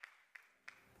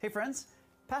Hey friends,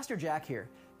 Pastor Jack here.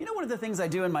 You know, one of the things I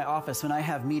do in my office when I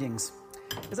have meetings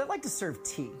is I like to serve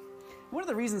tea. One of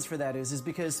the reasons for that is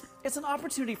because it's an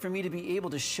opportunity for me to be able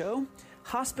to show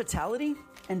hospitality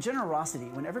and generosity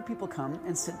whenever people come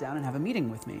and sit down and have a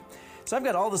meeting with me. So I've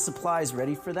got all the supplies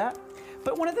ready for that.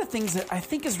 But one of the things that I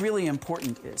think is really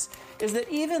important is that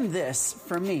even this,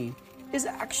 for me, is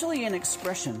actually an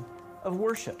expression of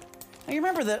worship. Now you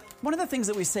remember that one of the things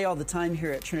that we say all the time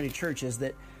here at Trinity Church is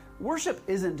that worship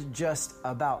isn't just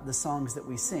about the songs that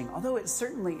we sing, although it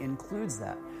certainly includes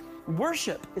that.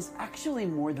 Worship is actually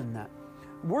more than that.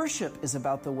 Worship is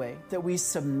about the way that we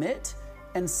submit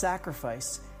and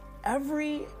sacrifice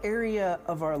every area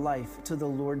of our life to the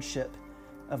lordship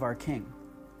of our King.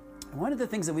 And one of the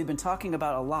things that we've been talking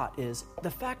about a lot is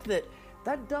the fact that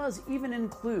that does even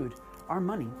include our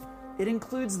money. It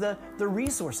includes the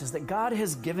resources that God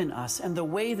has given us and the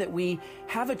way that we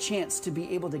have a chance to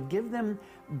be able to give them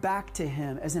back to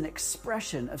Him as an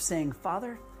expression of saying,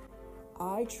 Father,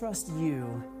 I trust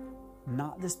you,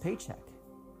 not this paycheck.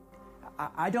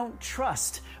 I don't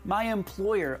trust my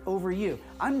employer over you.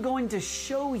 I'm going to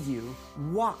show you,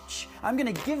 watch. I'm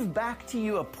going to give back to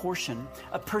you a portion,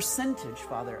 a percentage,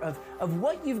 Father, of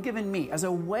what you've given me as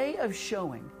a way of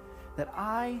showing that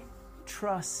I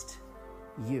trust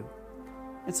you.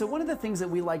 And so one of the things that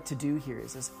we like to do here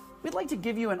is we'd like to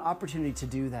give you an opportunity to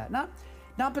do that.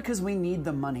 Not because we need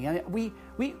the money.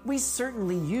 We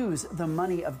certainly use the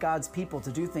money of God's people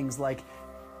to do things like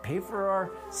pay for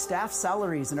our staff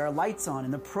salaries and our lights on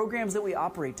and the programs that we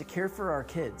operate to care for our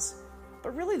kids.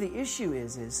 But really the issue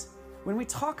is when we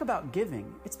talk about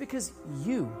giving, it's because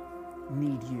you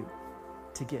need you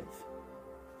to give.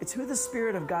 It's who the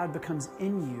Spirit of God becomes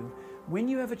in you when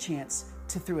you have a chance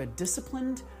to, through a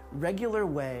disciplined, regular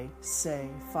way, say,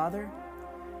 Father,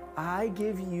 I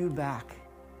give you back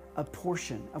a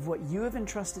portion of what you have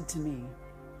entrusted to me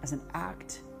as an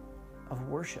act of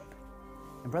worship.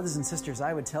 And brothers and sisters,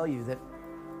 I would tell you that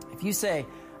if you say,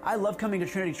 I love coming to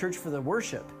Trinity Church for the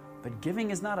worship, but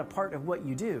giving is not a part of what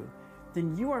you do,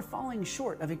 then you are falling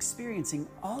short of experiencing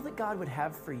all that God would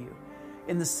have for you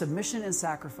in the submission and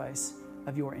sacrifice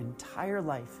of your entire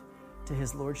life to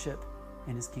His lordship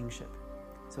and His kingship.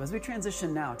 So as we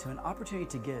transition now to an opportunity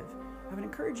to give, I would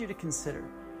encourage you to consider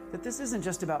that this isn't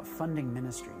just about funding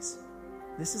ministries.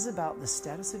 This is about the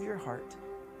status of your heart,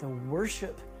 the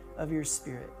worship of your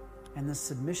spirit, and the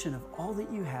submission of all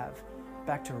that you have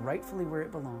back to rightfully where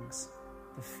it belongs,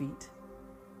 the feet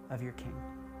of your King.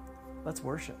 Let's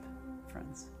worship,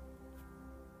 friends.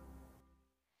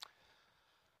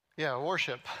 Yeah,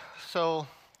 worship. So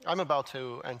I'm about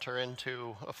to enter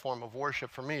into a form of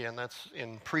worship for me, and that's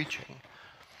in preaching.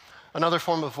 Another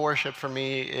form of worship for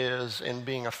me is in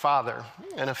being a father.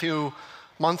 And a few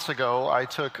months ago, I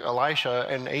took Elisha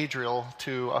and Adriel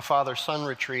to a father-son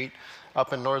retreat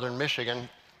up in northern Michigan.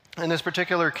 And this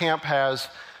particular camp has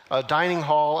a dining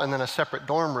hall and then a separate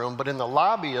dorm room, but in the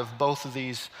lobby of both of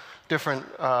these different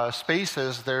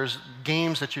spaces, there's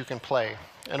games that you can play.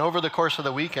 And over the course of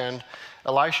the weekend,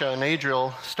 Elisha and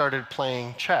Adriel started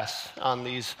playing chess on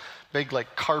these big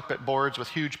like carpet boards with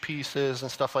huge pieces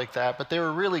and stuff like that, but they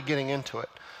were really getting into it.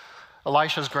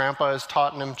 Elisha's grandpa has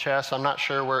taught him chess. I'm not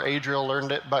sure where Adriel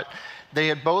learned it, but they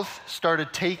had both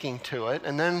started taking to it.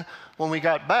 And then when we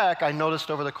got back, I noticed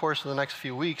over the course of the next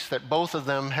few weeks that both of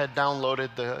them had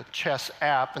downloaded the chess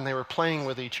app and they were playing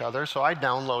with each other. So I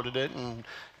downloaded it and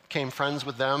became friends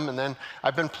with them. And then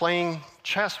I've been playing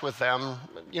chess with them,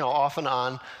 off and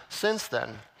on since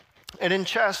then. And in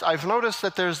chess, I've noticed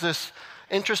that there's this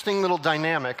interesting little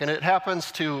dynamic, and it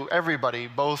happens to everybody,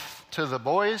 both to the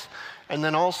boys and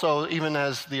then also even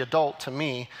as the adult to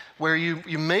me, where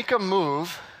you make a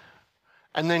move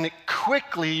and then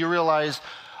quickly you realize,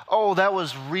 oh, that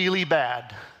was really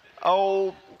bad.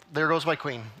 Oh, there goes my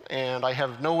queen, and I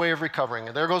have no way of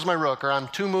recovering. There goes my rook, or I'm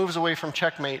 2 moves away from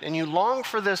checkmate. And you long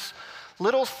for this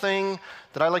little thing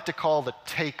that I like to call the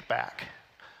take back,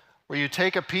 where you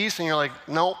take a piece and you're like,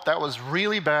 nope, that was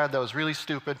really bad, that was really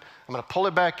stupid. I'm going to pull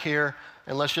it back here,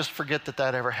 and let's just forget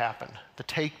that ever happened. The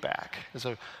take back is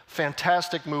a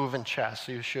fantastic move in chess,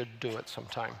 so you should do it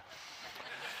sometime.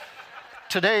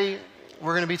 Today,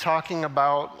 we're going to be talking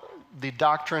about the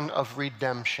doctrine of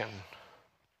redemption,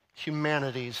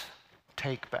 humanity's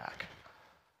take back.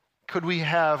 Could we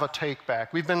have a take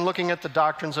back? We've been looking at the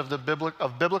doctrines of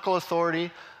biblical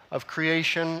authority, of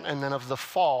creation, and then of the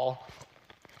fall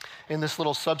in this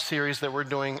little sub-series that we're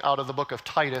doing out of the book of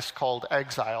Titus called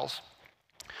Exiles.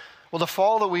 Well, the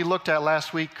fall that we looked at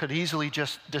last week could easily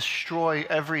just destroy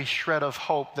every shred of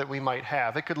hope that we might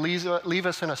have. It could leave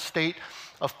us in a state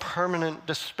of permanent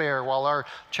despair while our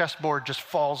chessboard just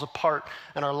falls apart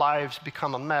and our lives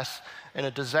become a mess and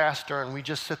a disaster, and we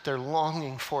just sit there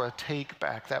longing for a take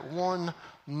back, that one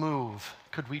move.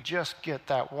 Could we just get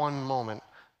that one moment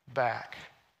back?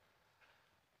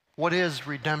 What is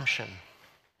redemption?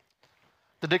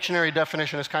 The dictionary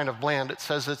definition is kind of bland. It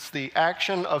says it's the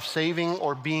action of saving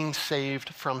or being saved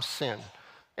from sin,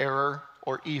 error,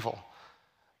 or evil.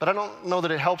 But I don't know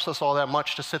that it helps us all that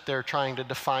much to sit there trying to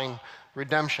define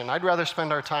redemption. I'd rather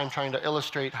spend our time trying to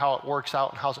illustrate how it works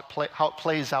out and how it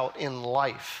plays out in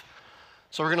life.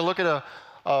 So we're going to look at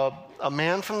a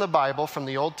man from the Bible, from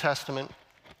the Old Testament,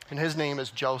 and his name is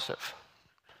Joseph.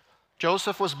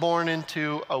 Joseph was born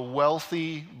into a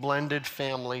wealthy, blended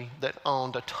family that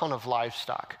owned a ton of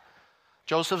livestock.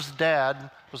 Joseph's dad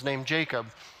was named Jacob,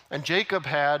 and Jacob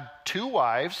had 2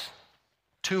 wives,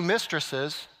 2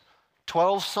 mistresses,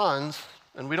 12 sons,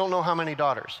 and we don't know how many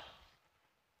daughters.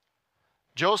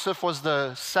 Joseph was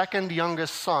the second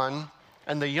youngest son,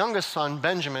 and the youngest son,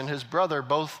 Benjamin, his brother,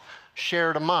 both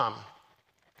shared a mom.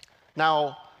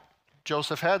 Now,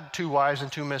 Joseph had 2 wives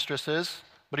and 2 mistresses,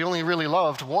 but he only really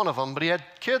loved one of them, but he had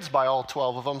kids by all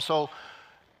 12 of them, so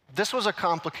this was a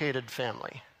complicated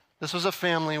family. This was a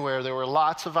family where there were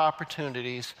lots of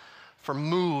opportunities for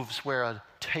moves where a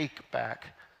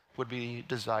take-back would be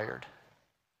desired.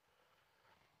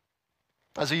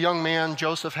 As a young man,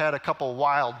 Joseph had a couple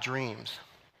wild dreams.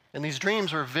 And these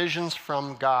dreams were visions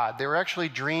from God. They were actually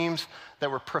dreams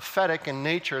that were prophetic in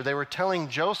nature. They were telling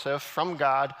Joseph from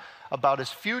God about his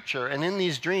future. And in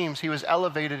these dreams, he was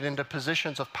elevated into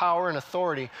positions of power and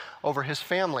authority over his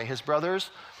family, his brothers,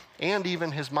 and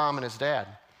even his mom and his dad.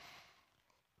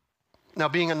 Now,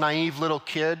 being a naive little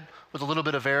kid with a little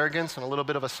bit of arrogance and a little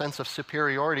bit of a sense of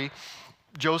superiority,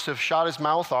 Joseph shot his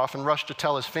mouth off and rushed to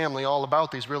tell his family all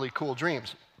about these really cool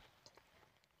dreams.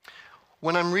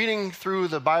 When I'm reading through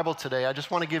the Bible today, I just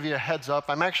want to give you a heads up.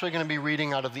 I'm actually going to be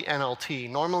reading out of the NLT.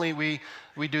 Normally, we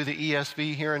do the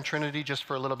ESV here in Trinity just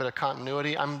for a little bit of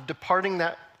continuity. I'm departing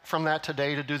from that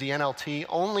today to do the NLT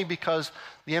only because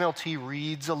the NLT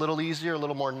reads a little easier, a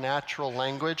little more natural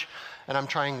language, and I'm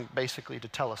trying basically to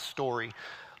tell a story.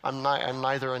 I'm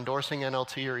neither endorsing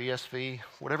NLT or ESV.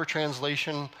 Whatever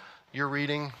translation you're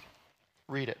reading,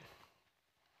 read it.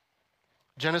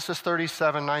 Genesis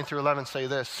 37, 9 through 11 say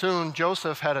this. Soon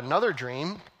Joseph had another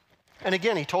dream, and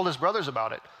again he told his brothers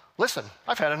about it. Listen,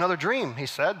 I've had another dream, he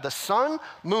said. The sun,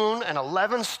 moon, and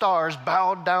 11 stars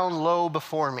bowed down low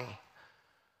before me.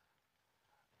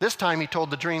 This time he told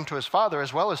the dream to his father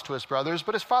as well as to his brothers,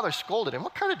 but his father scolded him.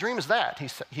 What kind of dream is that?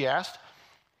 He asked.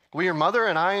 Will your mother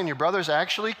and I and your brothers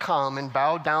actually come and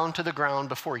bow down to the ground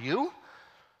before you?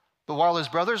 But while his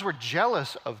brothers were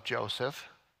jealous of Joseph,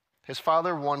 his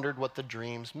father wondered what the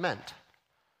dreams meant.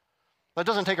 It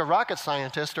doesn't take a rocket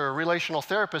scientist or a relational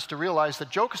therapist to realize that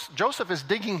Joseph is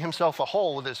digging himself a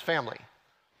hole with his family.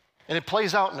 And it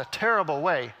plays out in a terrible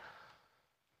way.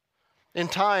 In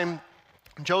time,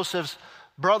 Joseph's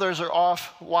brothers are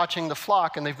off watching the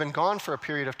flock, and they've been gone for a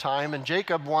period of time, and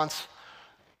Jacob wants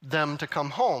them to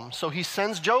come home. So he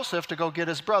sends Joseph to go get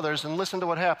his brothers, and listen to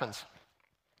what happens.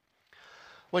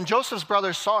 When Joseph's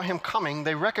brothers saw him coming,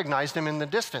 they recognized him in the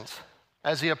distance.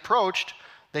 As he approached,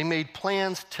 they made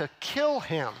plans to kill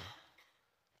him.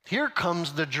 Here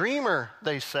comes the dreamer,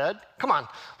 they said. Come on,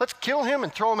 let's kill him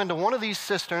and throw him into one of these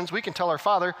cisterns. We can tell our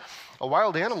father a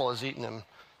wild animal has eaten him.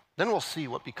 Then we'll see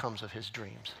what becomes of his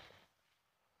dreams.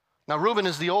 Now, Reuben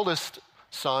is the oldest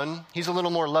son. He's a little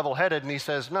more level-headed, and he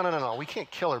says, no, we can't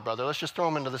kill her brother. Let's just throw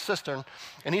him into the cistern.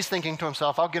 And he's thinking to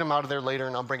himself, I'll get him out of there later,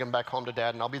 and I'll bring him back home to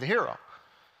dad, and I'll be the hero.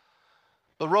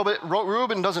 But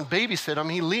Reuben doesn't babysit him.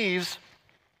 He leaves,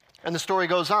 and the story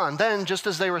goes on. Then, just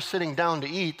as they were sitting down to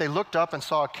eat, they looked up and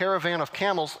saw a caravan of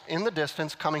camels in the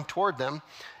distance coming toward them.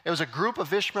 It was a group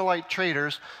of Ishmaelite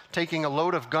traders taking a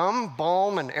load of gum,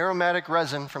 balm, and aromatic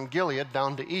resin from Gilead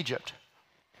down to Egypt.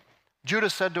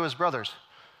 Judah said to his brothers,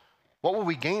 what will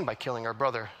we gain by killing our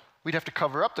brother? We'd have to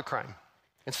cover up the crime.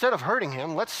 Instead of hurting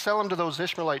him, let's sell him to those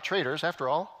Ishmaelite traders. After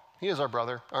all, he is our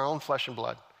brother, our own flesh and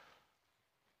blood.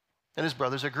 And his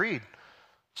brothers agreed.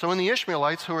 So when the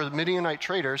Ishmaelites, who were Midianite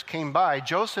traders, came by,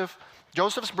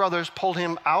 Joseph's brothers pulled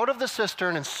him out of the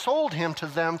cistern and sold him to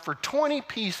them for 20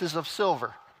 pieces of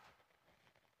silver.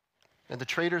 And the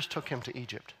traders took him to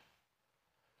Egypt.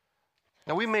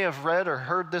 Now, we may have read or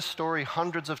heard this story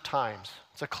hundreds of times.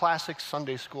 It's a classic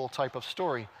Sunday school type of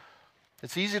story.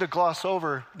 It's easy to gloss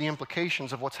over the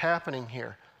implications of what's happening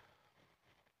here.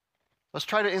 Let's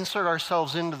try to insert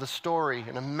ourselves into the story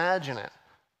and imagine it.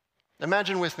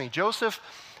 Imagine with me, Joseph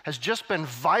has just been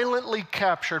violently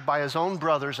captured by his own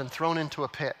brothers and thrown into a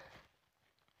pit.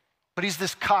 But he's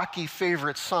this cocky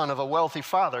favorite son of a wealthy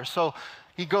father. So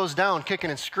he goes down kicking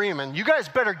and screaming, "You guys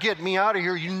better get me out of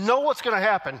here. You know what's going to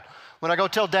happen when I go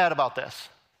tell Dad about this."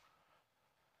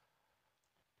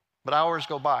 But hours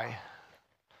go by,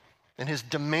 and his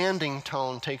demanding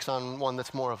tone takes on one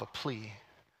that's more of a plea.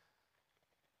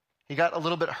 He got a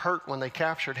little bit hurt when they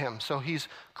captured him, so he's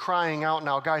crying out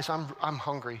now, "Guys, I'm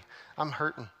hungry. I'm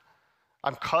hurting.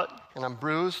 I'm cut and I'm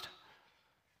bruised.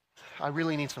 I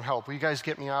really need some help. Will you guys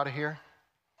get me out of here?"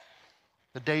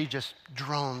 The day just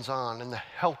drones on, and the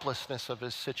helplessness of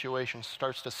his situation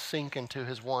starts to sink into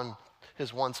his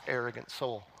once arrogant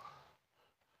soul.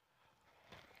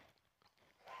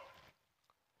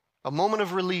 A moment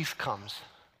of relief comes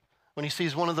when he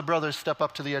sees one of the brothers step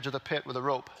up to the edge of the pit with a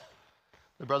rope.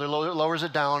 The brother lowers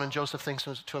it down, and Joseph thinks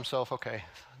to himself, "Okay,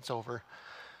 it's over."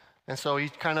 And so he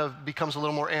kind of becomes a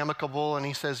little more amicable, and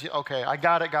he says, "Okay, I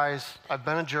got it, guys. I've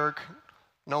been a jerk.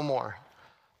 No more."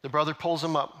 The brother pulls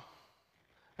him up,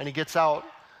 and he gets out,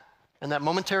 and that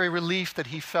momentary relief that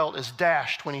he felt is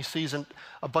dashed when he sees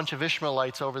a bunch of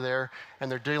Ishmaelites over there,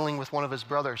 and they're dealing with one of his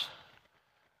brothers.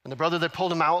 And the brother that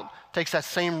pulled him out takes that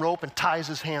same rope and ties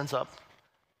his hands up.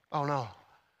 Oh no.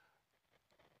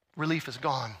 Relief is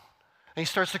gone. And he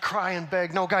starts to cry and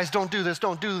beg, "No, guys, don't do this,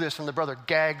 don't do this." And the brother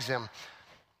gags him,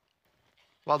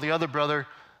 while the other brother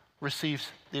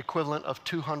receives the equivalent of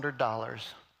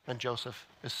 $200, and Joseph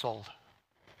is sold.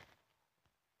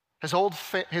 His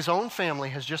own family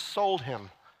has just sold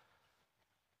him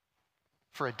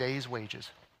for a day's wages.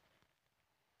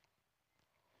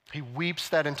 He weeps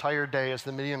that entire day as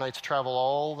the Midianites travel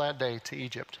all that day to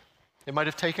Egypt. It might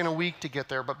have taken a week to get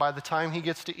there, but by the time he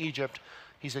gets to Egypt,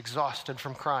 he's exhausted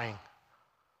from crying.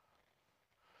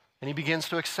 And he begins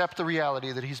to accept the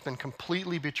reality that he's been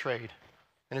completely betrayed,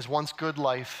 and his once good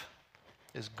life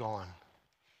is gone.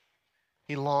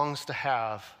 He longs to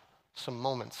have some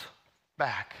moments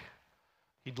back.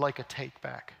 He'd like a take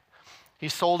back.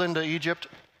 He's sold into Egypt.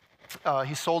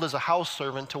 He's sold as a house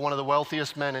servant to one of the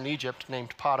wealthiest men in Egypt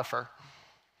named Potiphar.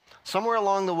 Somewhere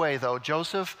along the way, though,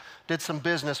 Joseph did some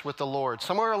business with the Lord.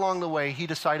 Somewhere along the way, he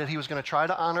decided he was going to try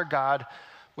to honor God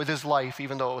with his life,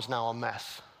 even though it was now a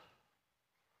mess.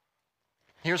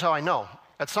 Here's how I know.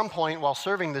 At some point, while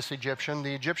serving this Egyptian,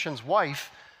 the Egyptian's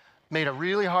wife made a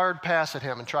really hard pass at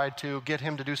him and tried to get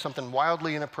him to do something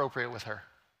wildly inappropriate with her.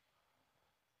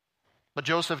 But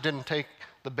Joseph didn't take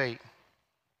the bait.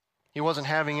 He wasn't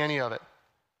having any of it.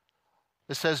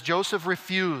 It says Joseph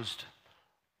refused.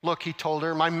 "Look," he told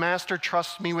her, "my master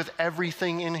trusts me with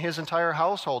everything in his entire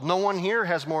household. No one here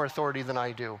has more authority than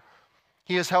I do.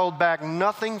 He has held back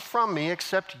nothing from me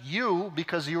except you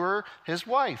because you are his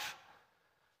wife.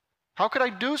 How could I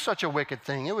do such a wicked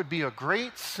thing? It would be a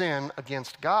great sin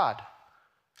against God."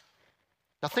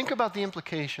 Now think about the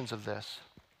implications of this.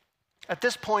 At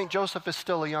this point, Joseph is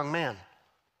still a young man.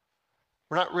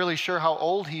 We're not really sure how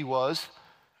old he was,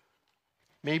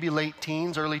 maybe late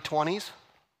teens, early 20s.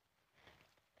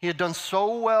 He had done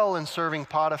so well in serving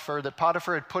Potiphar that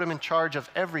Potiphar had put him in charge of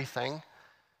everything.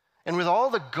 And with all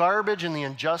the garbage and the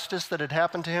injustice that had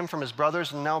happened to him from his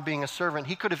brothers and now being a servant,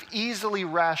 he could have easily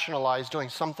rationalized doing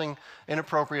something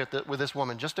inappropriate with this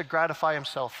woman just to gratify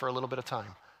himself for a little bit of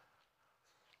time.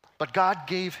 But God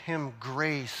gave him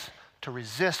grace to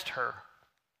resist her,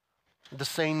 to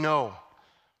say no.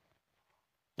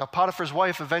 Now, Potiphar's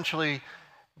wife eventually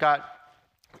got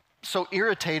so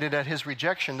irritated at his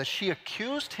rejection that she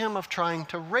accused him of trying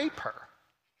to rape her.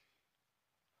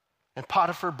 And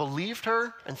Potiphar believed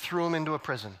her and threw him into a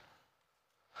prison.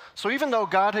 So even though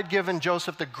God had given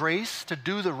Joseph the grace to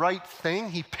do the right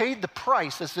thing, he paid the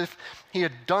price as if he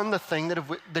had done the thing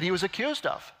that he was accused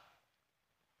of.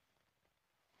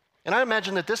 And I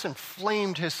imagine that this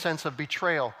inflamed his sense of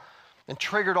betrayal and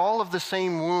triggered all of the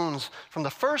same wounds from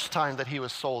the first time that he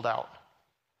was sold out.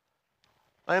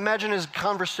 I imagine his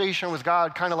conversation with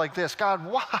God kind of like this: "God,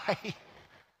 why?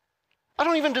 I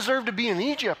don't even deserve to be in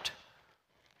Egypt.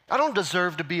 I don't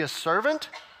deserve to be a servant.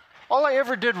 All I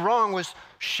ever did wrong was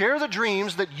share the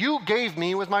dreams that you gave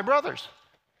me with my brothers.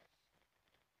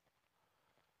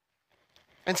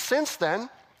 And since then,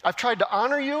 I've tried to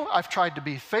honor you, I've tried to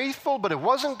be faithful, but it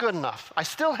wasn't good enough. I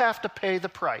still have to pay the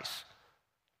price.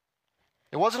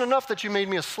 It wasn't enough that you made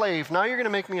me a slave. Now you're going to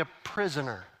make me a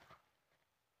prisoner.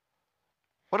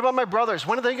 What about my brothers?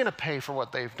 When are they going to pay for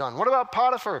what they've done? What about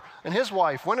Potiphar and his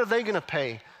wife? When are they going to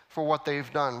pay for what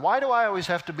they've done? Why do I always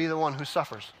have to be the one who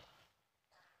suffers?"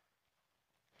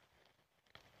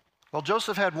 Well,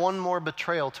 Joseph had one more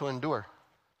betrayal to endure.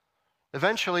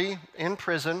 Eventually, in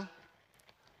prison,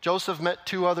 Joseph met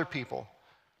two other people.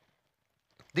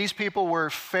 These people were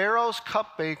Pharaoh's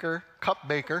cupbearer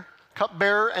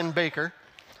and baker,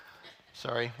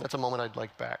 Sorry, that's a moment I'd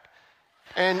like back.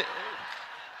 And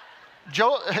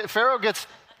Pharaoh gets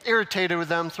irritated with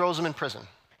them, throws them in prison.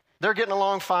 They're getting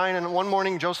along fine, and one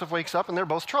morning Joseph wakes up and they're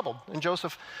both troubled. And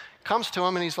Joseph comes to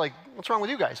him and he's like, what's wrong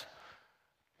with you guys?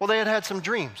 Well, they had had some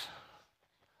dreams.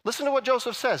 Listen to what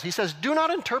Joseph says. He says, do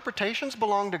not interpretations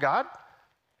belong to God?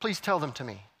 Please tell them to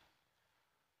me.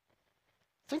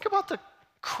 Think about the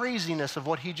craziness of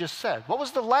what he just said. What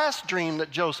was the last dream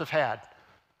that Joseph had?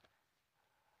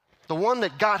 The one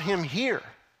that got him here.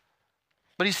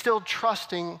 But he's still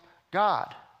trusting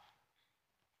God.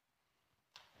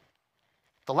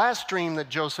 The last dream that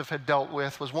Joseph had dealt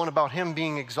with was one about him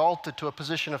being exalted to a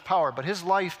position of power, but his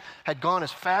life had gone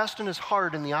as fast and as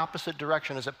hard in the opposite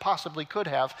direction as it possibly could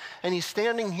have, and he's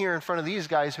standing here in front of these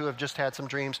guys who have just had some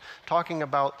dreams, talking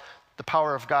about the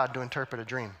power of God to interpret a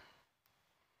dream.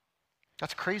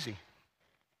 That's crazy.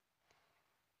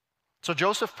 So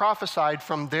Joseph prophesied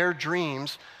from their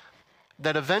dreams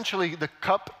that eventually the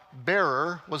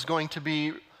cupbearer was going to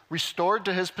be restored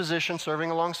to his position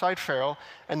serving alongside Pharaoh,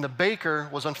 and the baker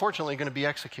was unfortunately going to be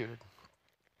executed.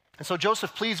 And so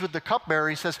Joseph pleads with the cupbearer.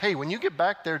 He says, hey, when you get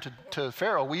back there to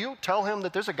Pharaoh, will you tell him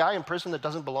that there's a guy in prison that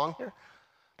doesn't belong here?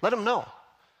 Let him know.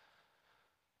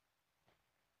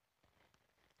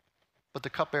 But the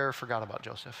cupbearer forgot about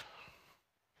Joseph.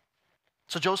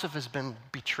 So Joseph has been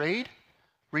betrayed,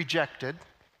 rejected,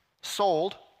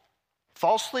 sold,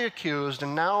 falsely accused,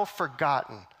 and now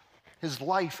forgotten. His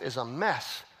life is a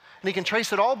mess. And he can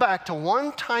trace it all back to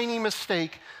one tiny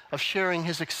mistake of sharing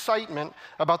his excitement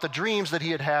about the dreams that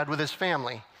he had had with his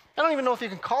family. I don't even know if you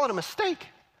can call it a mistake.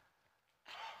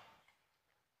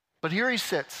 But here he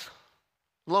sits,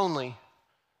 lonely,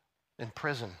 in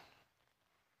prison.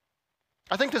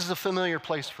 I think this is a familiar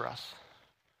place for us.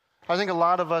 I think a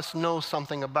lot of us know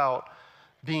something about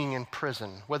being in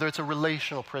prison, whether it's a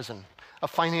relational prison, a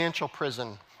financial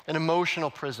prison, an emotional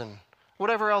prison,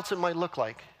 whatever else it might look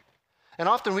like. And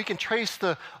often we can trace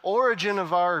the origin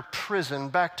of our prison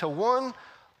back to one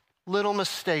little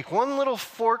mistake, one little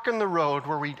fork in the road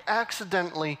where we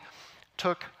accidentally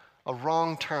took a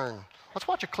wrong turn. Let's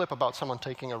watch a clip about someone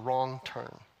taking a wrong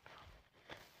turn.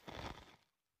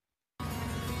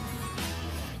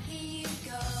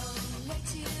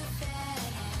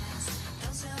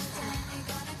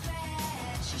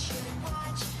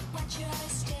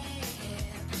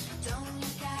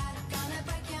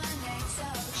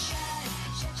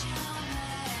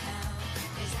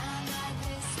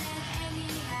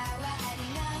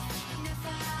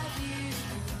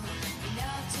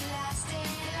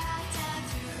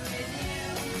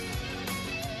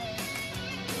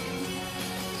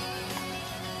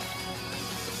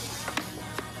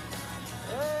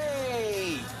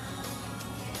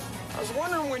 I was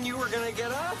wondering when you were gonna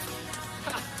get up.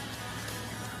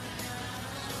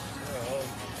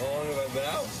 How long have I been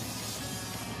out?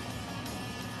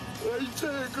 I'd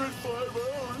say a good 5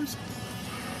 hours.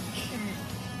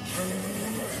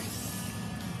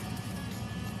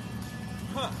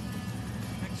 Huh.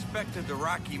 I expected the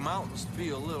Rocky Mountains to be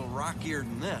a little rockier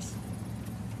than this.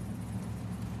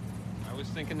 I was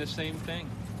thinking the same thing.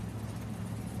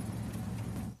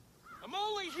 I'm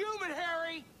only human,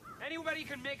 Harry! Anybody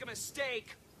can make a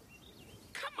mistake.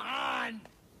 Come on!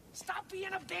 Stop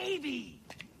being a baby!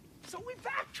 So we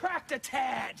backtracked a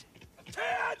tad. A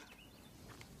tad?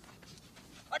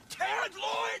 A tad,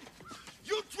 Lloyd?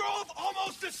 You drove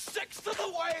almost a sixth of the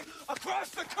way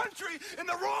across the country in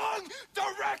the wrong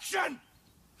direction!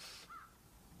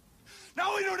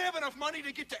 Now we don't have enough money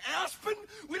to get to Aspen.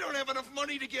 We don't have enough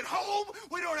money to get home.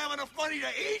 We don't have enough money to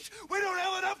eat. We don't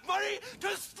have enough money to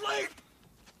sleep.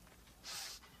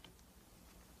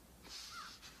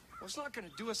 Well, it's not going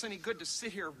to do us any good to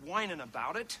sit here whining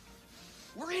about it.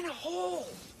 We're in a hole.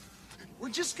 We're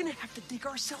just going to have to dig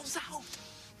ourselves out.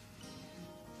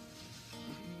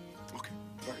 Okay,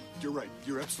 all right, you're right.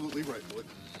 You're absolutely right, Lloyd.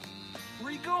 Where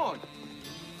are you going?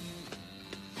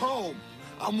 Home.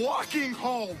 I'm walking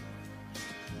home.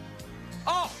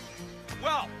 Oh,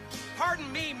 well,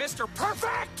 pardon me, Mr.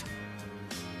 Perfect.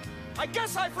 I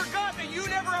guess I forgot that you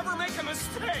never ever make a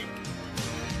mistake.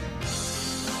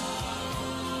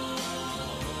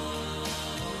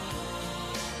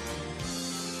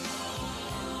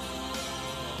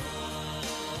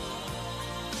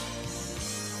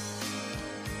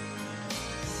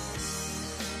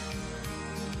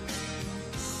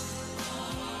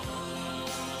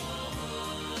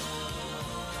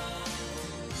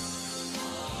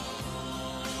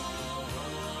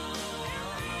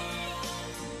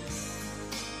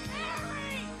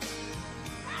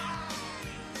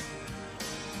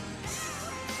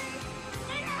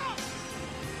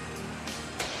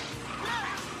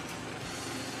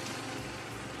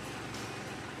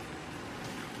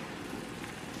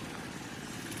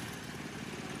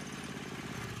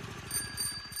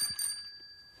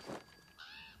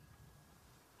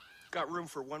 Got room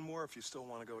for one more if you still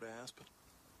want to go to Aspen.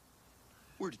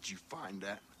 Where did you find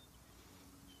that?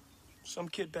 Some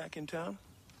kid back in town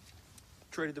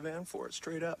traded the van for it,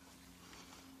 straight up.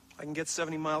 I can get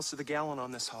 70 miles to the gallon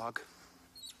on this hog.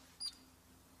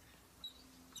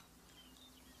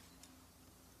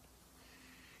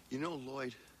 You know,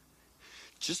 Lloyd,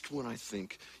 just when I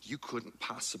think you couldn't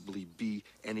possibly be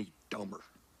any dumber,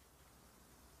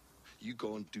 you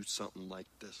go and do something like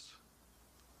this.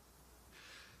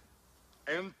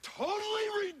 And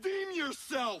totally redeem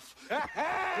yourself!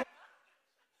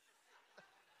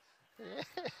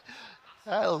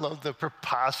 I love the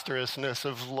preposterousness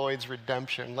of Lloyd's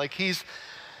redemption. Like, he's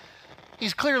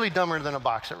clearly dumber than a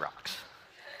box of rocks.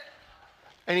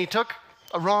 And he took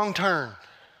a wrong turn.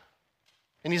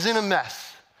 And he's in a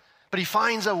mess. But he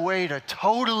finds a way to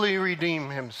totally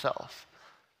redeem himself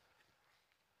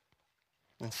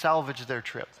and salvage their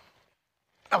trip.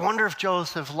 I wonder if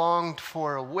Joseph longed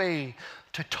for a way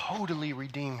to totally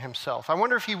redeem himself. I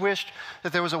wonder if he wished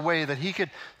that there was a way that he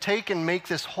could take and make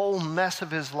this whole mess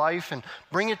of his life and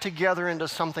bring it together into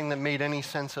something that made any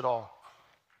sense at all.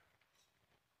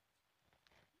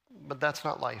 But that's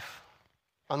not life.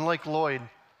 Unlike Lloyd,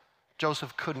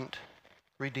 Joseph couldn't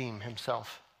redeem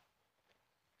himself.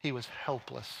 He was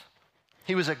helpless.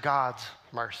 He was at God's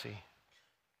mercy.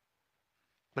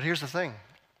 But here's the thing.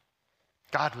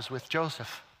 God was with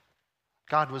Joseph.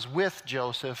 God was with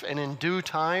Joseph, and in due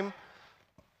time,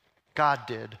 God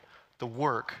did the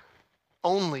work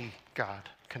only God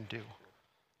can do.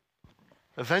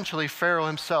 Eventually, Pharaoh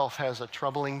himself has a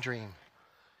troubling dream.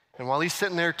 And while he's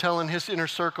sitting there telling his inner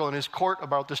circle and his court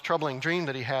about this troubling dream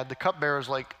that he had, the cupbearer's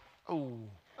like,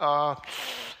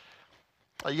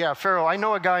 yeah, Pharaoh, I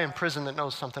know a guy in prison that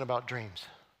knows something about dreams.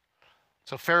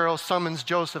 So Pharaoh summons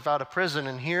Joseph out of prison,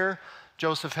 and here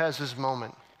Joseph has his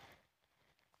moment.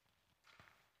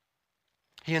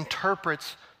 He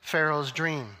interprets Pharaoh's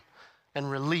dream, and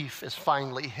relief is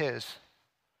finally his.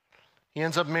 He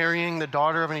ends up marrying the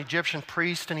daughter of an Egyptian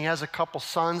priest, and he has a couple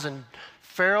sons, and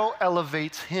Pharaoh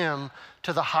elevates him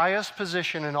to the highest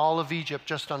position in all of Egypt,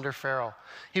 just under Pharaoh.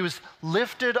 He was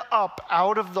lifted up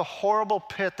out of the horrible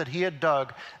pit that he had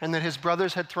dug and that his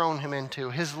brothers had thrown him into.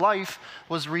 His life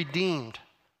was redeemed.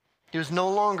 He was no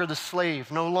longer the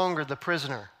slave, no longer the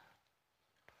prisoner.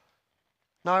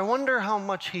 Now, I wonder how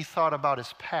much he thought about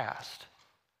his past.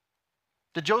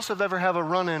 Did Joseph ever have a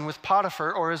run-in with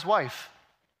Potiphar or his wife?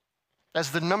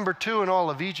 As the number 2 in all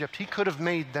of Egypt, he could have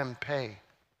made them pay.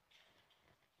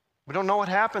 We don't know what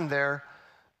happened there,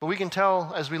 but we can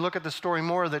tell as we look at the story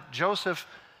more that Joseph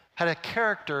had a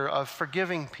character of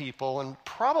forgiving people, and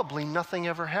probably nothing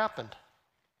ever happened.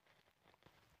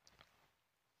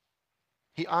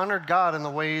 He honored God in the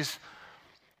ways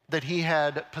that he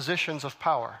had positions of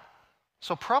power.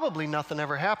 So probably nothing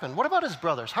ever happened. What about his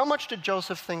brothers? How much did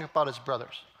Joseph think about his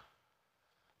brothers?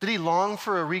 Did he long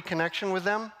for a reconnection with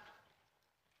them?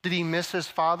 Did he miss his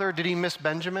father? Did he miss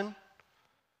Benjamin?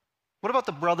 What about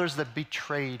the brothers that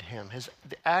betrayed him,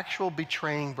 the actual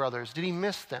betraying brothers? Did he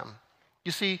miss them?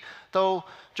 You see, though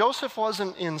Joseph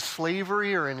wasn't in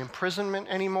slavery or in imprisonment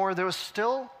anymore, there was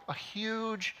still a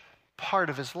huge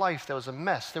part of his life that was a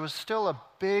mess. There was still a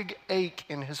big ache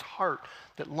in his heart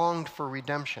that longed for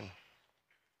redemption.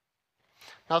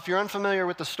 Now, if you're unfamiliar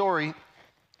with the story,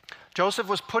 Joseph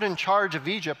was put in charge of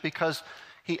Egypt because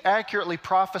he accurately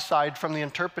prophesied from the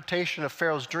interpretation of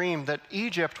Pharaoh's dream that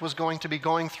Egypt was going to be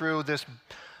going through this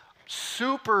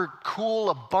super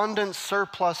cool, abundant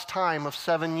surplus time of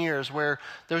 7 years where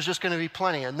there's just going to be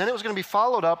plenty. And then it was going to be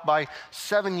followed up by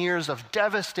 7 years of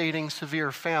devastating,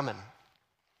 severe famine.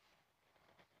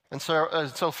 And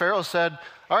so Pharaoh said,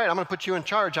 all right, I'm going to put you in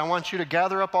charge. I want you to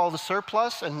gather up all the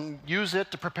surplus and use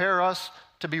it to prepare us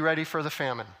to be ready for the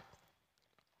famine.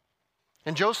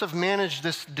 And Joseph managed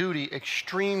this duty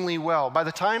extremely well. By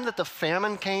the time that the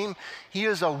famine came, he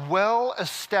is a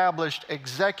well-established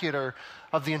executor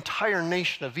of the entire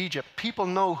nation of Egypt. People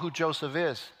know who Joseph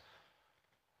is.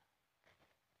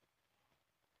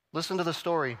 Listen to the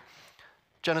story.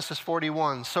 Genesis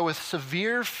 41. So with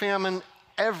severe famine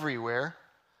everywhere,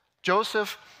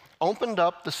 Joseph opened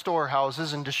up the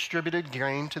storehouses and distributed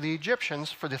grain to the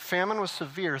Egyptians, for the famine was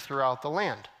severe throughout the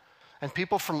land. And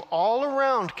people from all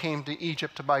around came to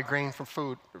Egypt to buy grain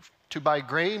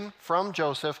from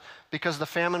Joseph because the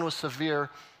famine was severe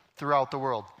throughout the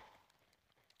world.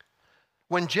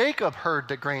 When Jacob heard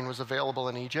that grain was available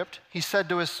in Egypt, he said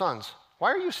to his sons,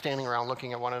 "Why are you standing around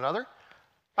looking at one another?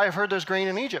 I have heard there's grain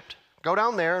in Egypt. Go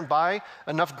down there and buy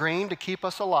enough grain to keep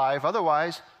us alive,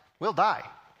 otherwise we'll die."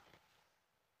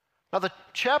 Now, the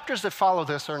chapters that follow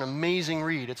this are an amazing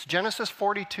read. It's Genesis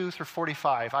 42 through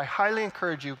 45. I highly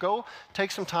encourage you, go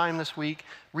take some time this week,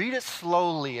 read it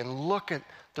slowly, and look at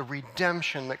the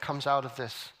redemption that comes out of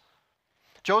this.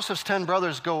 Joseph's 10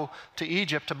 brothers go to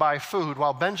Egypt to buy food,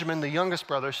 while Benjamin, the youngest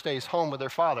brother, stays home with their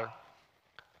father.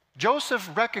 Joseph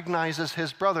recognizes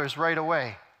his brothers right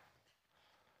away,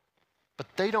 but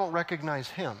they don't recognize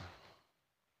him.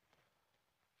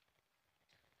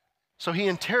 So he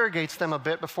interrogates them a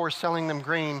bit before selling them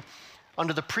grain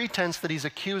under the pretense that he's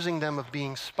accusing them of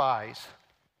being spies.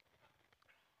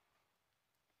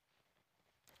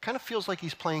 Kind of feels like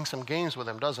he's playing some games with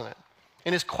them, doesn't it?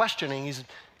 In his questioning, he's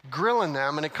grilling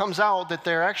them, and it comes out that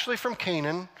they're actually from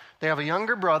Canaan. They have a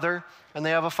younger brother, and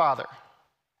they have a father.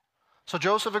 So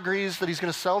Joseph agrees that he's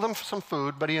going to sell them some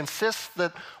food, but he insists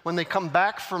that when they come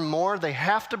back for more, they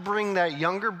have to bring that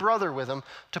younger brother with them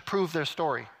to prove their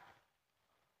story.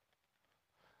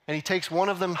 And he takes one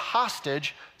of them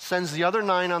hostage, sends the other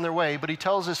 9 on their way, but he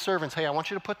tells his servants, hey, I want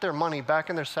you to put their money back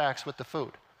in their sacks with the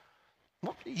food.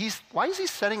 Why is he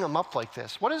setting them up like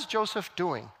this? What is Joseph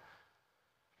doing?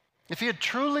 If he had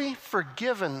truly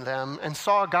forgiven them and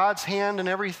saw God's hand in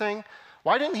everything,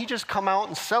 why didn't he just come out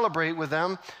and celebrate with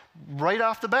them right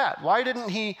off the bat? Why didn't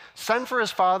he send for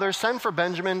his father, send for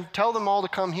Benjamin, tell them all to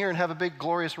come here and have a big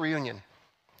glorious reunion?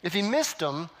 If he missed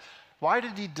them, why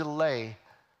did he delay?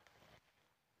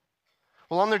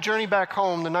 Well, on their journey back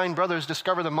home, the 9 brothers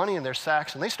discover the money in their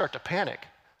sacks, and they start to panic.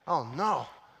 Oh, no.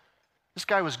 This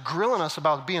guy was grilling us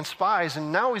about being spies,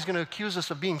 and now he's going to accuse us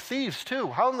of being thieves, too.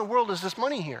 How in the world is this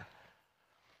money here?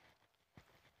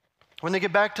 When they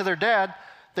get back to their dad,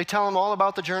 they tell him all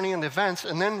about the journey and the events,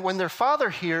 and then when their father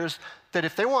hears that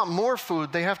if they want more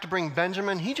food, they have to bring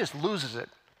Benjamin, he just loses it.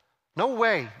 No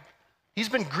way. He's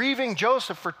been grieving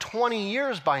Joseph for 20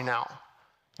 years by now.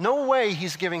 No way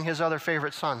he's giving his other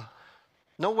favorite son.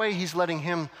 No way he's letting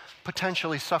him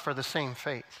potentially suffer the same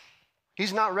fate.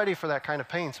 He's not ready for that kind of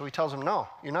pain, so he tells him, no,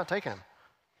 you're not taking him.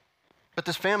 But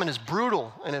this famine is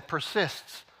brutal, and it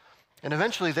persists. And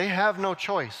eventually, they have no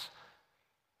choice.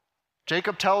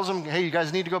 Jacob tells them, hey, you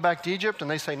guys need to go back to Egypt,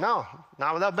 and they say, no,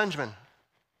 not without Benjamin.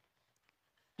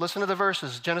 Listen to the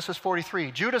verses, Genesis 43.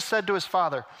 Judah said to his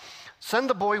father, send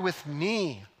the boy with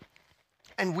me,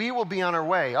 and we will be on our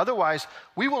way. Otherwise,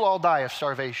 we will all die of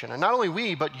starvation. And not only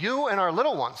we, but you and our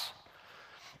little ones.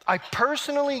 I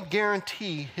personally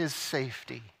guarantee his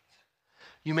safety.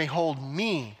 You may hold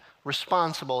me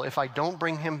responsible if I don't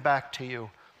bring him back to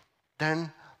you.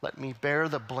 Then let me bear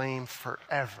the blame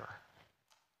forever.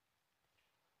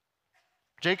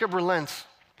 Jacob relents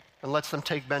and lets them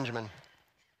take Benjamin.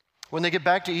 When they get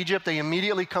back to Egypt, they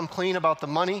immediately come clean about the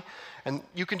money, and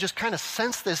you can just kind of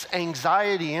sense this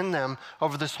anxiety in them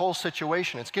over this whole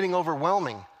situation. It's getting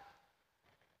overwhelming.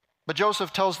 But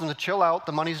Joseph tells them to chill out,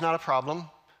 the money's not a problem,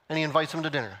 and he invites them to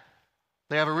dinner.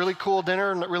 They have a really cool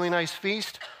dinner, a really nice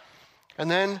feast, and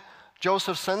then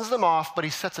Joseph sends them off, but he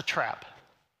sets a trap.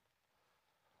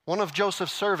 One of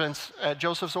Joseph's servants, at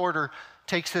Joseph's order,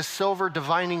 takes his silver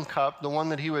divining cup, the one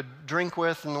that he would drink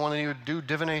with and the one that he would do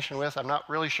divination with. I'm not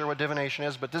really sure what divination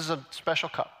is, but this is a special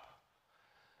cup.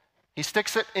 He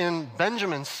sticks it in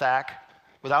Benjamin's sack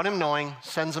without him knowing,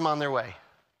 sends them on their way.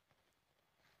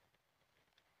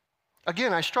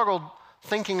 Again, I struggled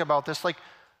thinking about this. Like,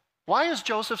 why is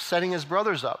Joseph setting his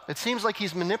brothers up? It seems like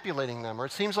he's manipulating them, or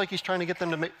it seems like he's trying to get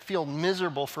them to feel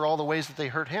miserable for all the ways that they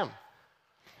hurt him.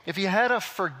 If he had a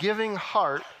forgiving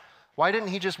heart, why didn't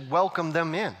he just welcome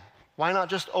them in? Why not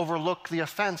just overlook the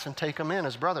offense and take them in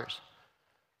as brothers?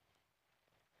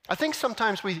 I think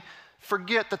sometimes we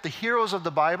forget that the heroes of the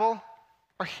Bible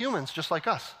are humans just like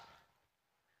us.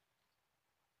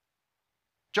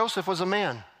 Joseph was a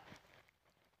man.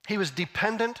 He was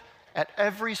dependent at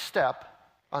every step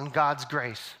on God's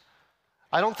grace.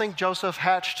 I don't think Joseph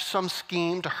hatched some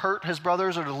scheme to hurt his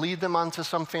brothers or to lead them onto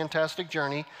some fantastic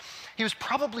journey. He was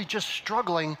probably just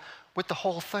struggling with the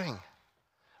whole thing,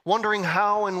 wondering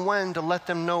how and when to let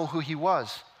them know who he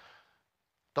was.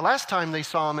 The last time they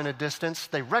saw him in a distance,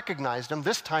 they recognized him.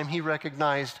 This time he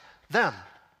recognized them.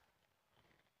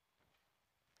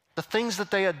 The things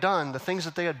that they had done, the things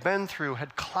that they had been through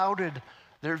had clouded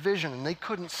their vision, and they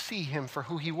couldn't see him for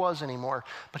who he was anymore.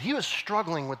 But he was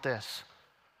struggling with this.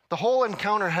 The whole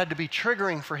encounter had to be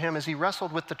triggering for him as he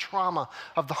wrestled with the trauma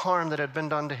of the harm that had been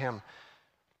done to him.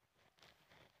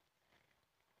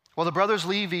 Well, the brothers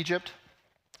leave Egypt,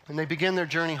 and they begin their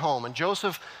journey home. And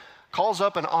Joseph calls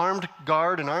up an armed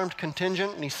guard, an armed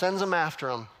contingent, and he sends them after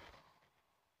him.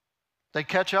 They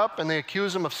catch up, and they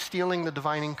accuse him of stealing the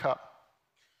divining cup.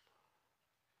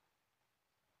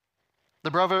 The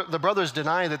brothers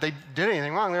deny that they did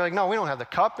anything wrong. They're like, no, we don't have the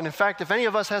cup. And in fact, if any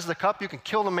of us has the cup, you can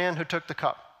kill the man who took the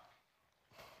cup.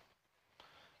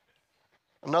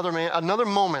 Another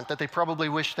moment that they probably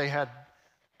wish they had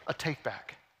a take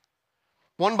back.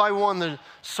 One by one, the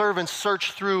servants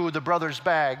search through the brothers'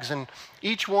 bags, and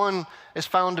each one is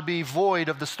found to be void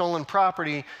of the stolen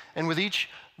property. And with each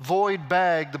void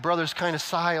bag, the brothers kind of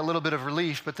sigh a little bit of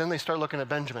relief, but then they start looking at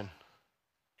Benjamin.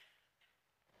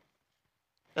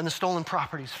 And the stolen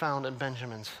property is found in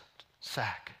Benjamin's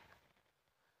sack.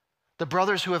 The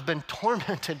brothers who have been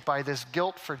tormented by this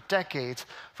guilt for decades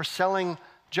for selling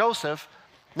Joseph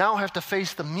now have to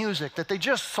face the music that they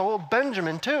just sold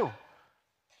Benjamin to.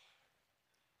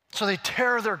 So they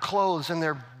tear their clothes and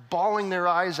they're bawling their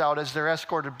eyes out as they're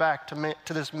escorted back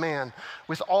to this man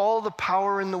with all the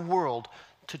power in the world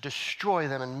to destroy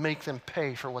them and make them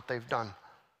pay for what they've done.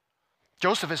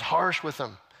 Joseph is harsh with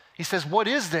them. He says, "What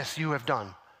is this you have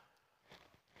done?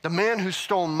 The man who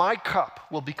stole my cup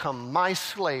will become my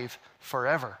slave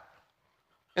forever."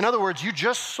 In other words, you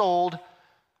just sold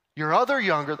your other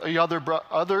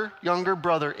younger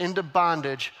brother into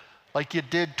bondage like you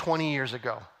did 20 years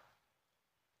ago.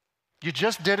 You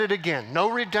just did it again. No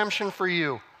redemption for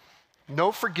you.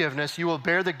 No forgiveness. You will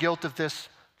bear the guilt of this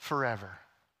forever.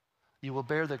 You will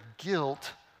bear the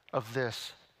guilt of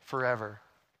this forever.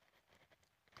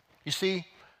 You see,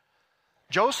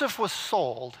 Joseph was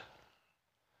sold,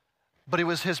 but it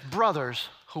was his brothers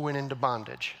who went into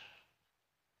bondage.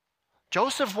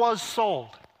 Joseph was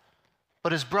sold,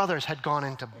 but his brothers had gone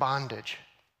into bondage.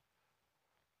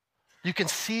 You can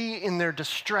see in their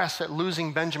distress at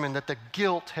losing Benjamin that the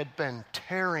guilt had been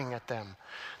tearing at them.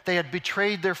 They had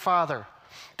betrayed their father.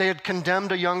 They had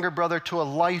condemned a younger brother to a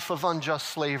life of unjust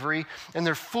slavery, and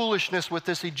their foolishness with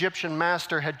this Egyptian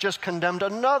master had just condemned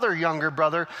another younger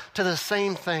brother to the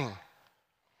same thing.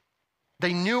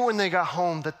 They knew when they got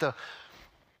home that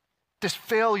this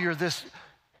failure, this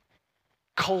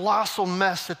colossal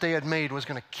mess that they had made was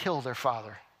going to kill their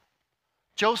father.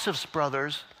 Joseph's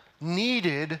brothers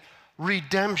needed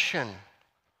redemption.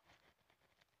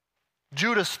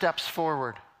 Judah steps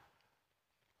forward.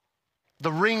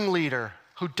 The ringleader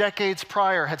who decades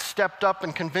prior had stepped up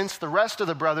and convinced the rest of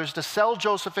the brothers to sell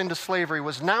Joseph into slavery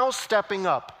was now stepping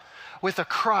up with a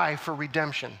cry for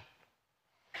redemption.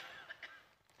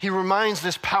 He reminds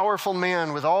this powerful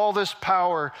man with all this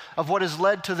power of what has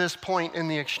led to this point in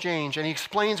the exchange, and he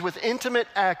explains with intimate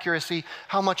accuracy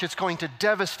how much it's going to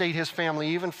devastate his family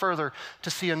even further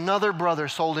to see another brother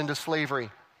sold into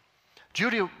slavery.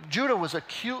 Judah was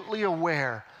acutely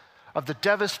aware of the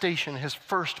devastation his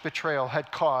first betrayal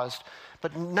had caused,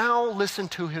 but now listen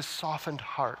to his softened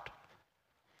heart.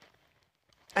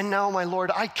 "And now, my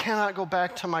Lord, I cannot go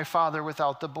back to my father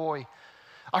without the boy.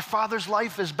 Our father's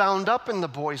life is bound up in the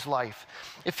boy's life.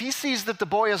 If he sees that the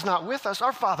boy is not with us,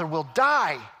 our father will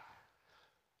die.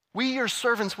 We, your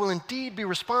servants, will indeed be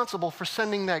responsible for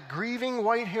sending that grieving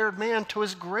white-haired man to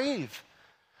his grave.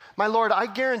 My Lord, I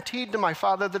guaranteed to my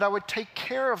father that I would take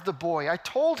care of the boy. I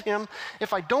told him,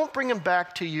 if I don't bring him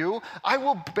back to you, I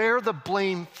will bear the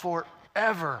blame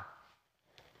forever.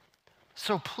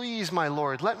 So please, my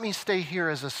Lord, let me stay here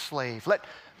as a slave. Let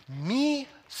me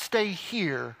stay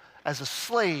here as a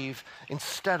slave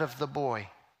instead of the boy.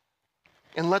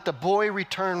 And let the boy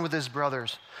return with his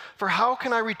brothers. For how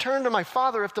can I return to my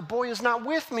father if the boy is not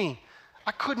with me?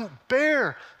 I couldn't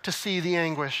bear to see the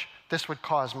anguish this would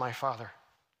cause my father."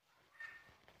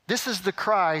 This is the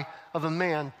cry of a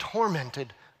man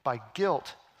tormented by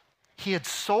guilt. He had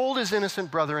sold his innocent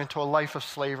brother into a life of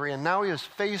slavery, and now he is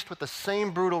faced with the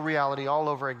same brutal reality all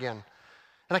over again.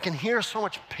 And I can hear so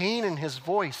much pain in his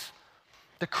voice.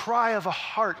 The cry of a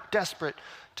heart desperate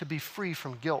to be free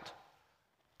from guilt.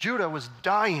 Judah was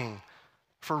dying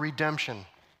for redemption.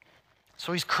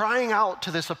 So he's crying out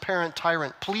to this apparent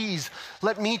tyrant, "Please,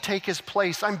 let me take his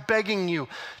place. I'm begging you.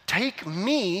 Take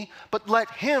me, but let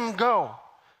him go.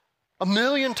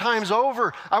 1,000,000 times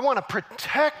over, I want to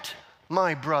protect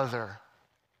my brother.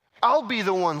 I'll be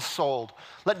the one sold.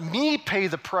 Let me pay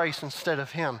the price instead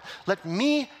of him. Let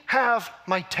me have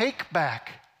my take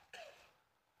back.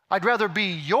 I'd rather be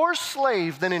your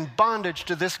slave than in bondage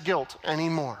to this guilt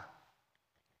anymore.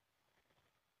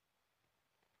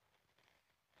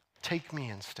 Take me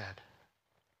instead."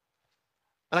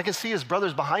 And I can see his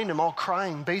brothers behind him all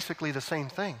crying basically the same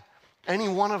thing. Any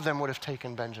one of them would have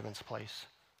taken Benjamin's place.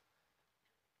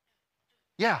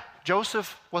 Yeah,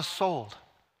 Joseph was sold,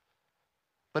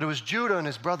 but it was Judah and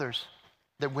his brothers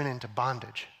that went into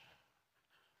bondage.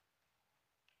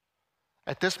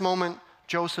 At this moment,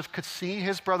 Joseph could see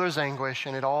his brother's anguish,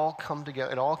 and it all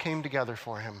came together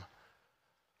for him.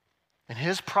 And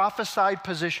his prophesied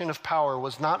position of power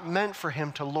was not meant for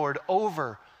him to lord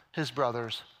over his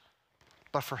brothers,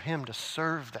 but for him to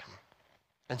serve them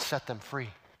and set them free.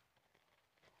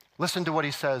 Listen to what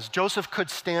he says. Joseph could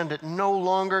stand it no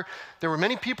longer. There were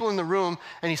many people in the room,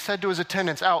 and he said to his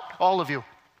attendants, "Out, all of you."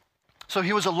 So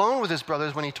he was alone with his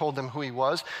brothers when he told them who he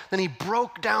was. Then he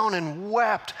broke down and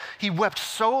wept. He wept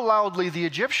so loudly the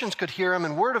Egyptians could hear him,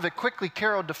 and word of it quickly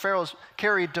carried to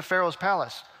Pharaoh's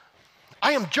palace.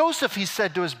 "I am Joseph," he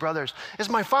said to his brothers. "Is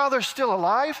my father still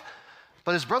alive?"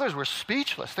 But his brothers were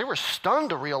speechless. They were stunned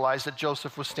to realize that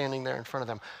Joseph was standing there in front of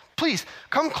them. "Please,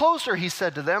 come closer," he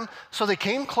said to them. So they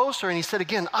came closer, and he said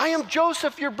again, "I am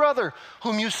Joseph, your brother,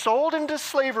 whom you sold into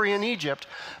slavery in Egypt.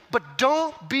 But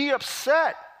don't be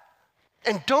upset,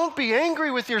 and don't be angry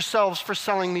with yourselves for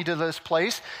selling me to this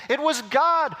place. It was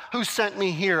God who sent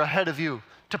me here ahead of you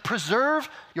to preserve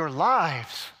your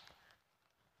lives."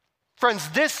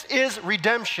 Friends, this is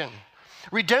redemption.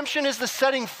 Redemption is the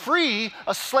setting free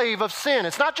a slave of sin.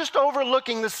 It's not just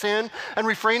overlooking the sin and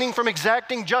refraining from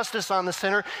exacting justice on the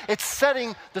sinner. It's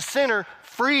setting the sinner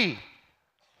free.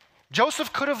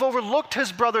 Joseph could have overlooked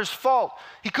his brother's fault.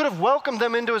 He could have welcomed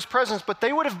them into his presence, but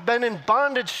they would have been in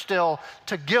bondage still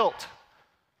to guilt.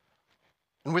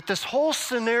 And with this whole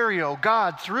scenario,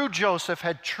 God, through Joseph,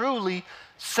 had truly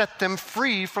set them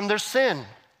free from their sin.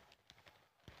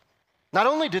 Not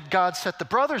only did God set the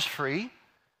brothers free,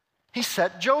 he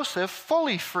set Joseph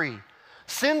fully free.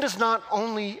 Sin does not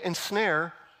only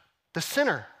ensnare the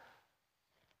sinner,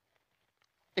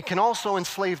 it can also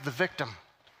enslave the victim.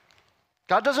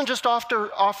 God doesn't just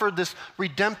offer this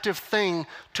redemptive thing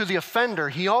to the offender,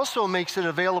 he also makes it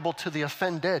available to the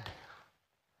offended.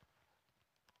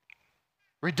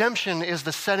 Redemption is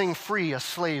the setting free a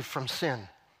slave from sin.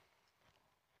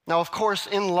 Now, of course,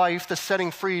 in life, the setting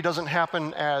free doesn't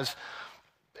happen as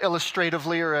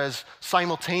illustratively or as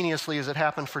simultaneously as it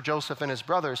happened for Joseph and his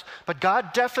brothers. But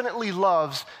God definitely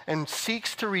loves and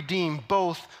seeks to redeem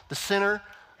both the sinner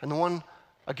and the one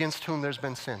against whom there's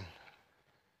been sin.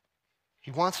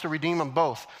 He wants to redeem them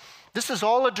both. This is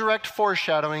all a direct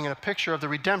foreshadowing and a picture of the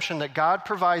redemption that God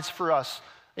provides for us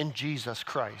in Jesus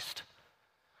Christ.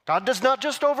 God does not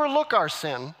just overlook our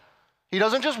sin. He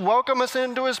doesn't just welcome us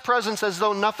into his presence as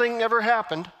though nothing ever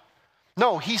happened.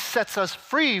 No, he sets us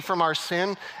free from our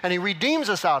sin and he redeems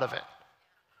us out of it.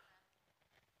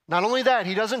 Not only that,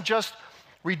 he doesn't just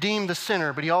redeem the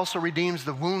sinner, but he also redeems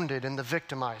the wounded and the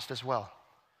victimized as well.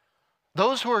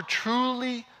 Those who are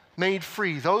truly made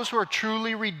free, those who are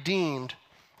truly redeemed,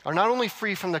 are not only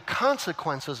free from the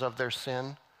consequences of their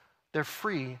sin, they're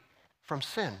free from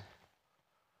sin.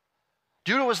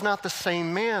 Judah was not the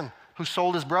same man who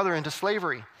sold his brother into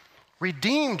slavery.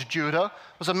 Redeemed Judah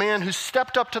was a man who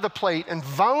stepped up to the plate and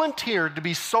volunteered to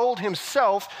be sold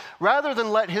himself rather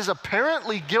than let his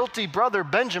apparently guilty brother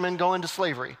Benjamin go into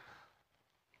slavery.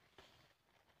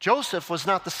 Joseph was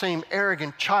not the same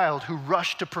arrogant child who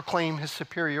rushed to proclaim his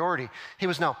superiority. He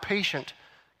was now patient,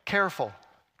 careful,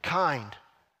 kind,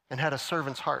 and had a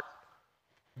servant's heart.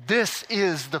 This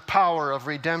is the power of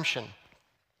redemption.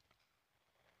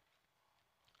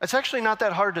 It's actually not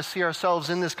that hard to see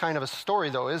ourselves in this kind of a story,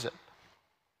 though, is it?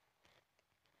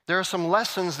 There are some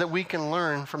lessons that we can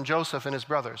learn from Joseph and his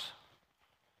brothers.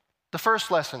 The first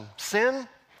lesson, sin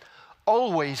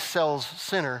always sells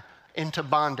sinner into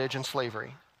bondage and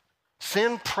slavery.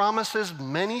 Sin promises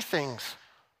many things.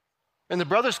 In the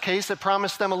brothers' case, it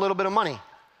promised them a little bit of money.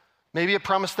 Maybe it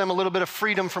promised them a little bit of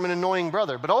freedom from an annoying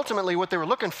brother. But ultimately, what they were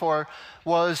looking for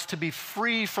was to be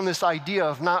free from this idea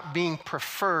of not being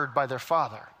preferred by their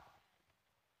father.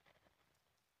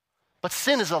 But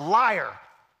sin is a liar.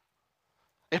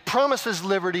 It promises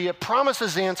liberty, it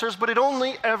promises answers, but it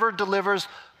only ever delivers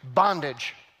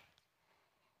bondage.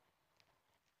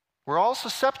 We're all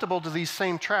susceptible to these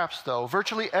same traps, though.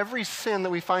 Virtually every sin that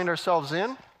we find ourselves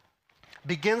in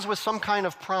begins with some kind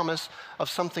of promise of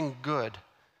something good.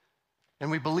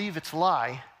 And we believe it's a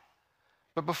lie,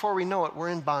 but before we know it, we're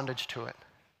in bondage to it.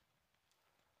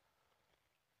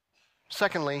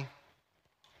 Secondly,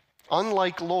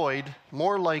 unlike Lloyd,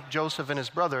 more like Joseph and his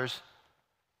brothers,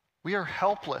 we are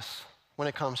helpless when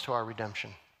it comes to our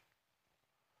redemption.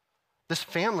 This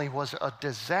family was a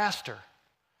disaster.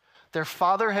 Their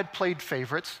father had played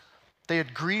favorites. They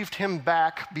had grieved him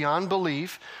back beyond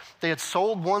belief. They had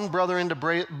sold one brother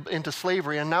into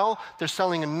slavery, and now they're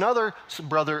selling another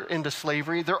brother into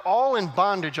slavery. They're all in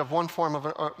bondage of one form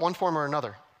or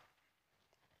another.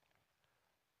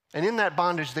 And in that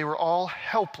bondage, they were all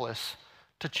helpless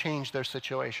to change their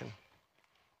situation.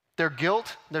 Their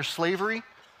guilt, their slavery,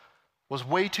 was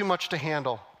way too much to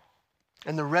handle,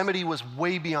 and the remedy was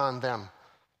way beyond them.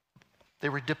 They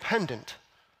were dependent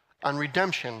on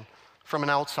redemption from an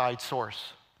outside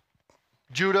source.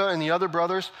 Judah and the other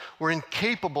brothers were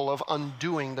incapable of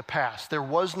undoing the past. There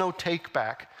was no take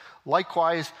back.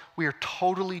 Likewise, we are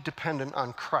totally dependent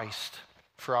on Christ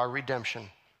for our redemption.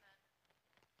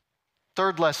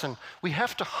 Third lesson, we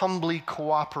have to humbly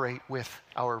cooperate with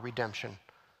our redemption.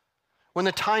 When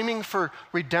the timing for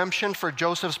redemption for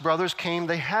Joseph's brothers came,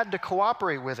 they had to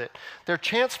cooperate with it. Their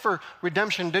chance for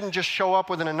redemption didn't just show up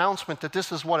with an announcement that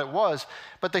this is what it was,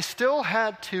 but they still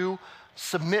had to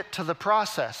submit to the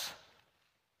process.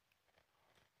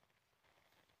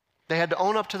 They had to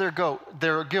own up to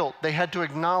their guilt. They had to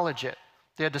acknowledge it.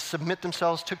 They had to submit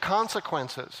themselves to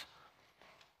consequences.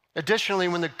 Additionally,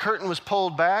 when the curtain was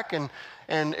pulled back and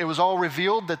it was all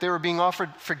revealed that they were being offered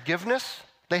forgiveness,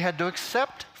 they had to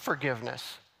accept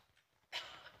forgiveness.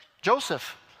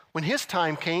 Joseph, when his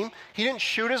time came, he didn't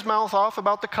shoot his mouth off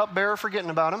about the cupbearer forgetting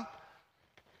about him.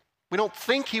 We don't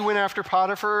think he went after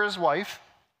Potiphar or his wife.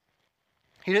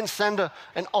 He didn't send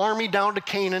an army down to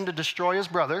Canaan to destroy his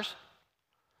brothers.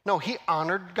 No, he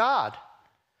honored God.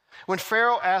 When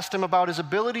Pharaoh asked him about his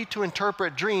ability to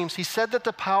interpret dreams, he said that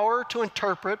the power to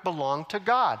interpret belonged to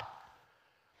God.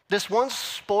 This once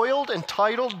spoiled,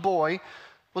 entitled boy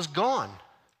was gone.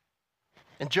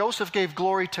 And Joseph gave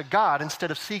glory to God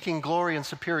instead of seeking glory and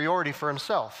superiority for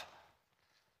himself.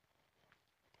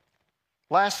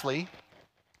 Lastly,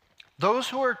 those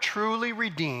who are truly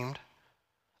redeemed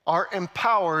are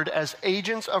empowered as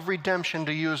agents of redemption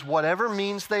to use whatever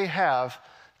means they have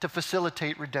to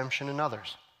facilitate redemption in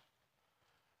others.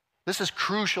 This is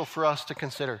crucial for us to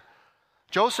consider.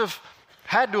 Joseph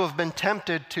had to have been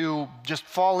tempted to just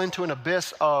fall into an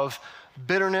abyss of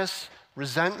bitterness,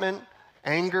 resentment,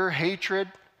 anger, hatred,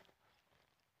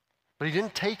 but he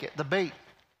didn't take it, the bait.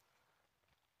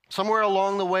 Somewhere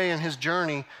along the way in his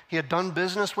journey, he had done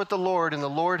business with the Lord, and the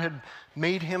Lord had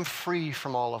made him free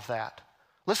from all of that.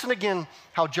 Listen again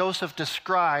how Joseph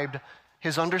described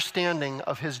his understanding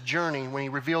of his journey when he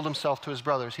revealed himself to his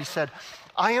brothers. He said,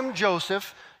 "I am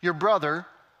Joseph, your brother,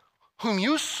 whom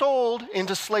you sold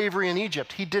into slavery in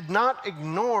Egypt." He did not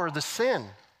ignore the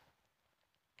sin.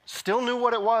 Still knew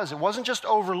what it was. It wasn't just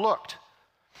overlooked.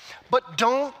 But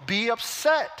don't be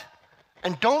upset,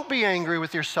 and don't be angry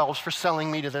with yourselves for selling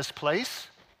me to this place.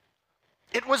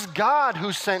 It was God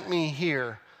who sent me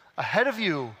here ahead of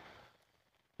you.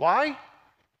 Why?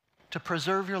 To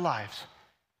preserve your lives.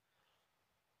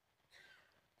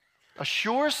 A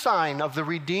sure sign of the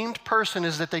redeemed person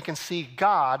is that they can see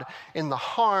God in the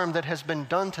harm that has been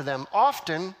done to them,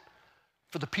 often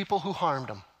for the people who harmed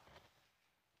them.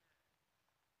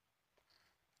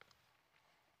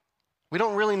 We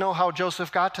don't really know how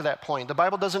Joseph got to that point. The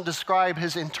Bible doesn't describe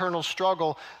his internal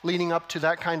struggle leading up to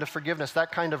that kind of forgiveness,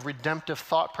 that kind of redemptive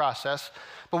thought process,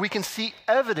 but we can see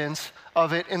evidence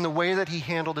of it in the way that he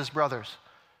handled his brothers.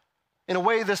 In a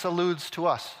way, this alludes to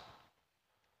us.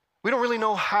 We don't really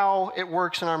know how it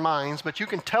works in our minds, but you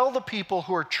can tell the people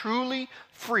who are truly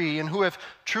free and who have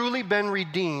truly been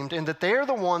redeemed, and that they are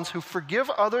the ones who forgive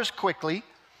others quickly,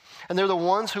 and they're the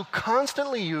ones who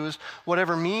constantly use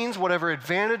whatever means, whatever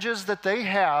advantages that they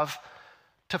have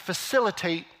to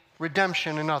facilitate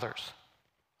redemption in others.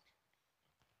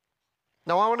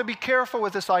 Now, I want to be careful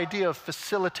with this idea of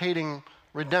facilitating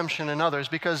redemption in others,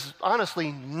 because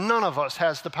honestly, none of us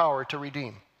has the power to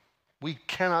redeem. We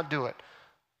cannot do it.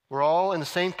 We're all in the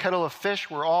same kettle of fish.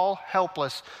 We're all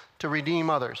helpless to redeem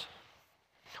others.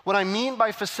 What I mean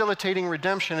by facilitating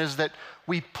redemption is that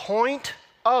we point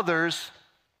others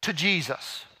to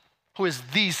Jesus, who is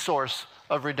the source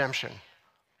of redemption,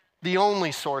 the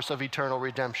only source of eternal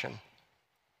redemption.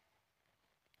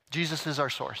 Jesus is our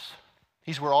source.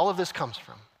 He's where all of this comes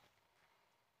from.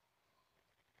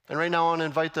 And right now I want to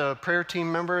invite the prayer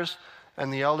team members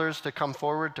and the elders to come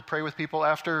forward to pray with people.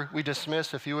 After we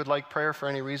dismiss, if you would like prayer for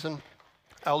any reason,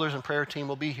 elders and prayer team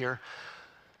will be here.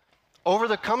 Over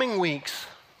the coming weeks,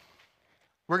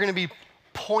 we're going to be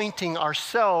pointing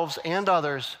ourselves and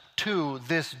others to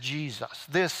this Jesus,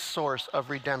 this source of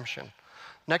redemption.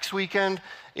 Next weekend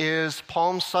is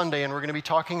Palm Sunday, and we're going to be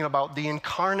talking about the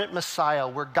incarnate Messiah,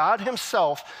 where God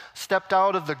himself stepped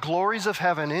out of the glories of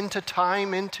heaven into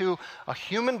time, into a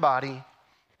human body,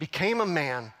 became a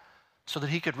man, so that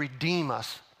he could redeem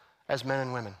us as men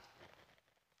and women.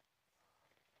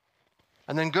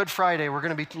 And then Good Friday, we're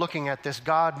going to be looking at this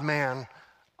God-man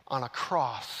on a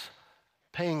cross,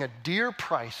 paying a dear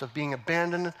price of being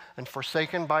abandoned and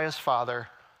forsaken by his Father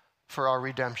for our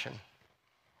redemption.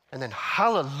 And then,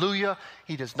 hallelujah,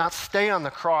 he does not stay on the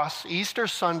cross. Easter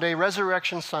Sunday,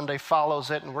 Resurrection Sunday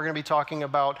follows it, and we're going to be talking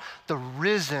about the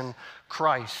risen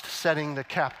Christ setting the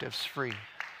captives free.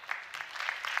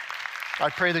 I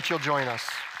pray that you'll join us.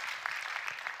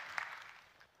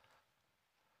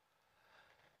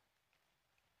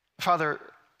 Father,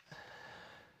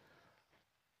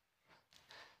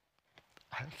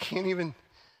 I can't even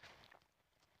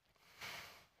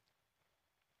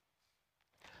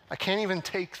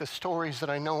take the stories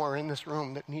that I know are in this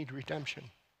room that need redemption.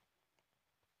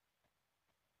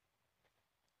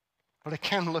 But I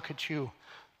can look at you,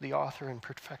 the author and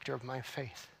perfecter of my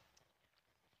faith.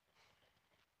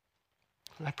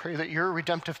 And I pray that your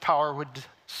redemptive power would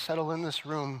settle in this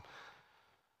room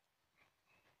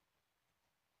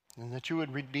and that you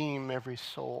would redeem every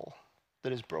soul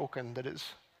that is broken, that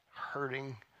is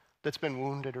hurting, that's been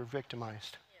wounded or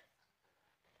victimized.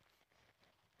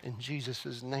 In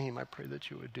Jesus' name, I pray that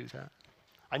you would do that.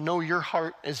 I know your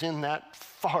heart is in that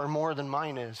far more than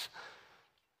mine is.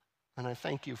 And I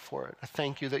thank you for it. I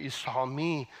thank you that you saw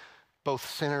me, both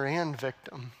sinner and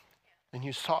victim. And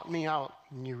you sought me out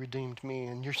and you redeemed me,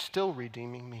 and you're still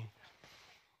redeeming me.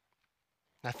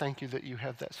 And I thank you that you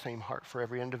have that same heart for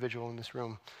every individual in this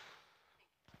room.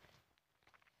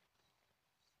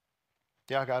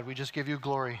 Yeah, God, we just give you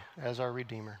glory as our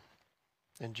Redeemer.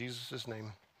 In Jesus'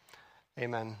 name,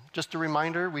 amen. Just a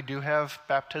reminder, we do have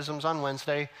baptisms on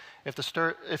Wednesday. If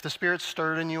the Spirit's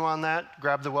stirred in you on that,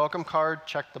 grab the welcome card,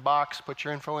 check the box, put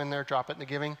your info in there, drop it in the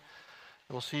giving.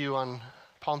 And we'll see you on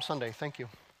Palm Sunday. Thank you.